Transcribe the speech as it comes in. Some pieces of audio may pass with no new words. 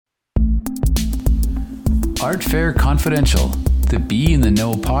Art Fair Confidential, the Be in the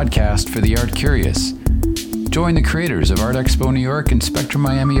Know podcast for the art curious. Join the creators of Art Expo New York and Spectrum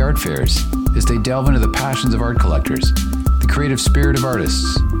Miami art fairs as they delve into the passions of art collectors, the creative spirit of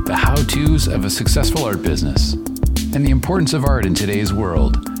artists, the how-tos of a successful art business, and the importance of art in today's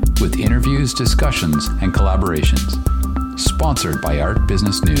world, with interviews, discussions, and collaborations. Sponsored by Art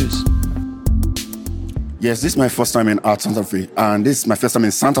Business News. Yes, this is my first time in Art Santa Fe, and this is my first time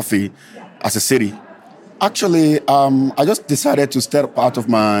in Santa Fe as a city. Actually, I just decided to step out of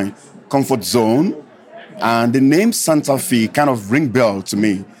my comfort zone, and the name Santa Fe kind of ring bell to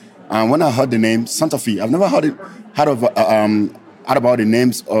me. And when I heard the name Santa Fe, I've never heard about the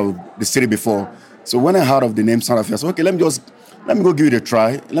names of the city before. So when I heard of the name Santa Fe, I said, okay, let me go give it a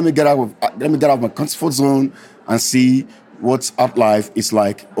try. Let me get out of my comfort zone and see what art life is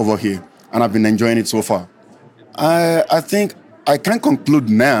like over here. And I've been enjoying it so far. I think I can't conclude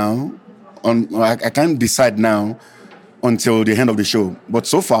now. I can't decide now until the end of the show. But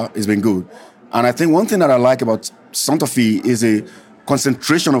so far, it's been good. And I think one thing that I like about Santa Fe is a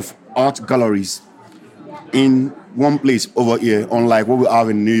concentration of art galleries in one place over here, unlike what we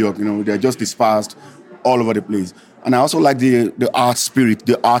have in New York. You know, they're just dispersed all over the place. And I also like the art spirit,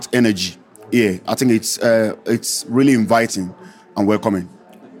 the art energy. Yeah, I think it's really inviting and welcoming.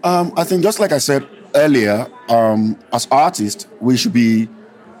 I think just like I said earlier, as artists, we should be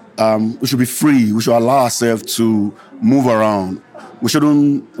free. We should allow ourselves to move around. We should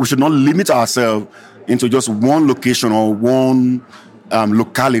not limit ourselves into just one location or one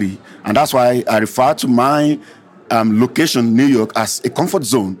locality. And that's why I refer to my location, New York, as a comfort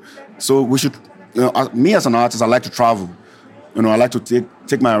zone. So we should, me as an artist, I like to travel. I like to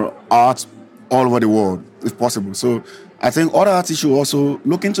take my art all over the world, if possible. So I think other artists should also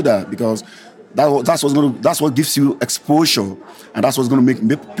look into that, because that's what gives you exposure, and that's what's going to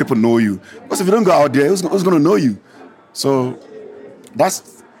make people know you. Because if you don't go out there, who's going to know you? So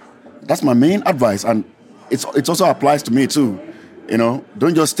that's my main advice, and it also applies to me too.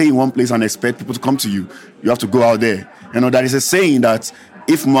 Don't just stay in one place and expect people to come to you. You have to go out there. There is a saying that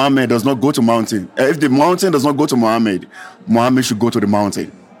if Muhammad does not go to mountain, if the mountain does not go to Muhammad, Muhammad should go to the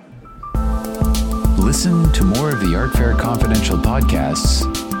mountain. Listen to more of the Art Fair Confidential podcasts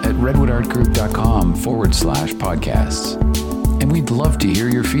at redwoodartgroup.com/podcasts. And we'd love to hear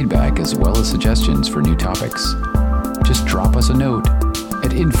your feedback as well as suggestions for new topics. Just drop us a note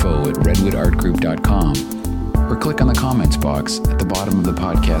at info@redwoodartgroup.com or click on the comments box at the bottom of the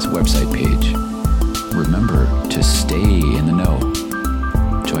podcast website page. Remember to stay in the know.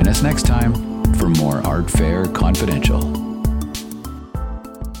 Join us next time for more Art Fair Confidential.